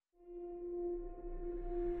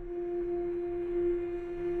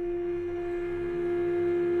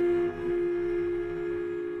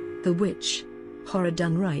The Witch. Horror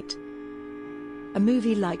done right. A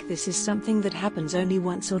movie like this is something that happens only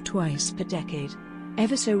once or twice per decade.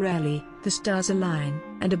 Ever so rarely, the stars align,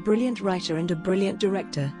 and a brilliant writer and a brilliant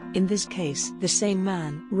director, in this case the same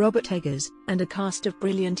man, Robert Eggers, and a cast of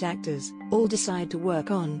brilliant actors, all decide to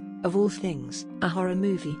work on, of all things, a horror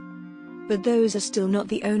movie. But those are still not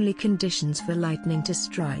the only conditions for lightning to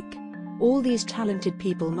strike. All these talented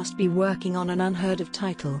people must be working on an unheard-of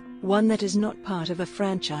title, one that is not part of a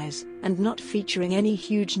franchise, and not featuring any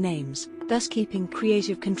huge names, thus keeping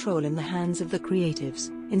creative control in the hands of the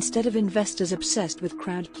creatives, instead of investors obsessed with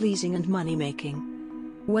crowd-pleasing and money-making.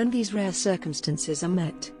 When these rare circumstances are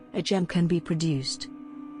met, a gem can be produced.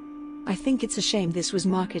 I think it's a shame this was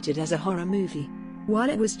marketed as a horror movie.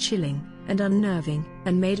 While it was chilling and unnerving,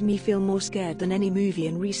 and made me feel more scared than any movie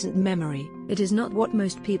in recent memory, it is not what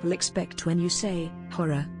most people expect when you say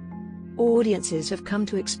horror. Audiences have come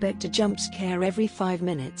to expect a jump scare every 5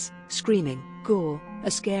 minutes, screaming, gore,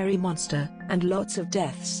 a scary monster, and lots of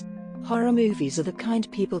deaths. Horror movies are the kind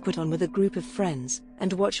people put on with a group of friends,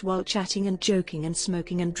 and watch while chatting and joking and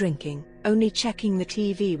smoking and drinking, only checking the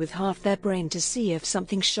TV with half their brain to see if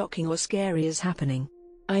something shocking or scary is happening.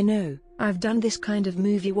 I know, I've done this kind of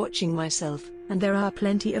movie watching myself, and there are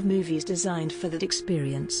plenty of movies designed for that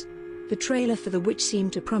experience. The trailer for The Witch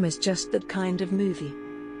seemed to promise just that kind of movie.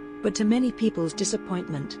 But to many people's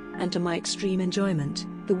disappointment, and to my extreme enjoyment,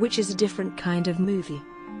 The Witch is a different kind of movie.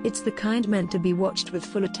 It's the kind meant to be watched with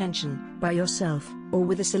full attention, by yourself, or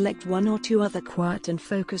with a select one or two other quiet and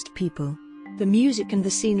focused people. The music and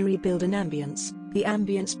the scenery build an ambience, the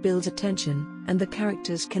ambience builds attention, and the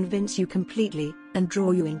characters convince you completely, and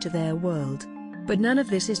draw you into their world. But none of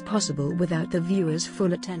this is possible without the viewer's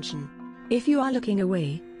full attention. If you are looking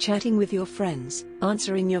away, chatting with your friends,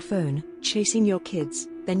 answering your phone, chasing your kids,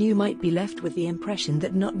 then you might be left with the impression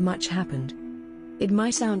that not much happened. It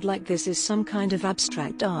might sound like this is some kind of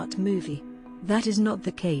abstract art movie. That is not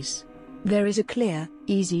the case. There is a clear,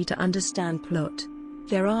 easy to understand plot.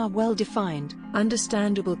 There are well-defined,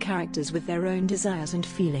 understandable characters with their own desires and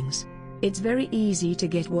feelings. It's very easy to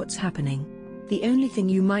get what's happening. The only thing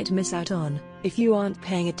you might miss out on, if you aren't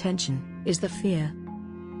paying attention, is the fear.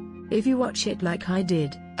 If you watch it like I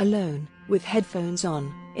did, alone, with headphones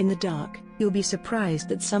on, in the dark, you'll be surprised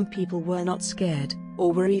that some people were not scared,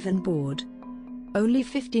 or were even bored. Only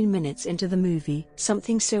 15 minutes into the movie,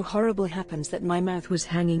 something so horrible happens that my mouth was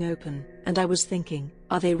hanging open, and I was thinking,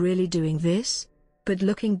 are they really doing this? But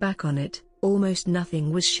looking back on it, almost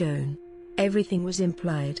nothing was shown. Everything was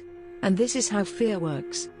implied. And this is how fear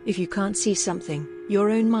works. If you can't see something, your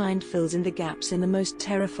own mind fills in the gaps in the most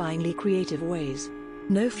terrifyingly creative ways.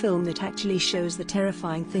 No film that actually shows the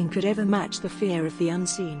terrifying thing could ever match the fear of the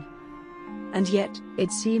unseen. And yet,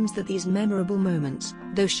 it seems that these memorable moments,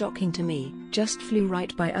 though shocking to me, just flew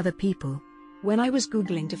right by other people. When I was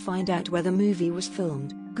Googling to find out where the movie was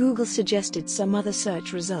filmed, Google suggested some other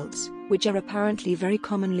search results, which are apparently very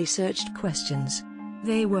commonly searched questions.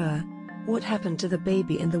 They were, what happened to the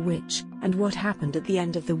baby in The Witch, and what happened at the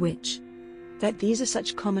end of The Witch? That these are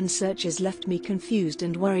such common searches left me confused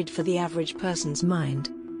and worried for the average person's mind.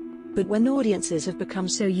 But when audiences have become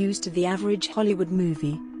so used to the average Hollywood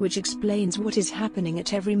movie, which explains what is happening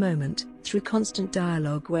at every moment, through constant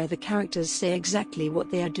dialogue where the characters say exactly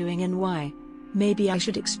what they are doing and why, maybe I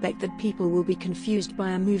should expect that people will be confused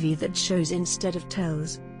by a movie that shows instead of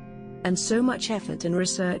tells. And so much effort and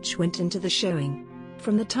research went into the showing.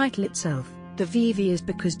 From the title itself, the VV is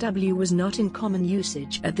because W was not in common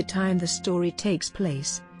usage at the time the story takes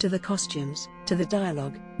place, to the costumes, to the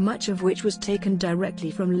dialogue, much of which was taken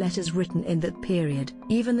directly from letters written in that period.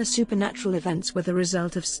 Even the supernatural events were the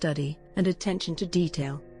result of study and attention to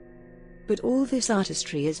detail. But all this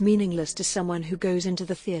artistry is meaningless to someone who goes into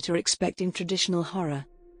the theater expecting traditional horror.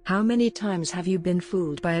 How many times have you been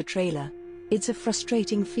fooled by a trailer? It's a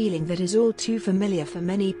frustrating feeling that is all too familiar for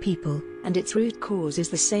many people, and its root cause is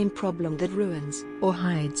the same problem that ruins, or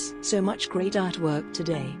hides, so much great artwork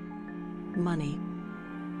today. Money.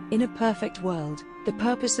 In a perfect world, the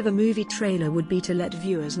purpose of a movie trailer would be to let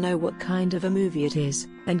viewers know what kind of a movie it is,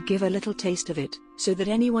 and give a little taste of it, so that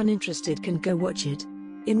anyone interested can go watch it.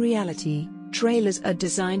 In reality, trailers are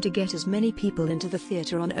designed to get as many people into the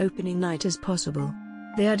theater on opening night as possible.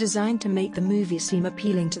 They are designed to make the movie seem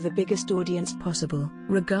appealing to the biggest audience possible,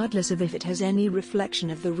 regardless of if it has any reflection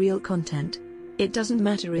of the real content. It doesn't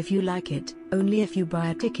matter if you like it, only if you buy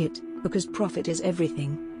a ticket, because profit is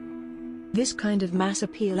everything. This kind of mass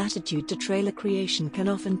appeal attitude to trailer creation can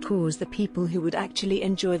often cause the people who would actually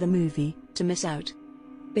enjoy the movie to miss out.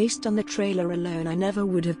 Based on the trailer alone, I never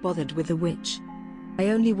would have bothered with The Witch. I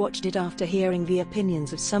only watched it after hearing the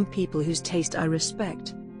opinions of some people whose taste I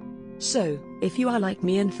respect. So, if you are like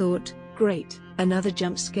me and thought, great, another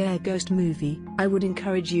jump scare ghost movie, I would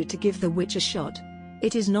encourage you to give The Witch a shot.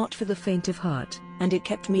 It is not for the faint of heart, and it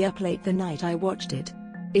kept me up late the night I watched it.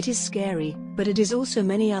 It is scary, but it is also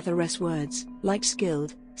many other words, like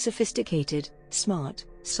skilled, sophisticated, smart,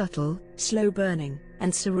 subtle, slow burning,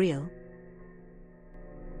 and surreal.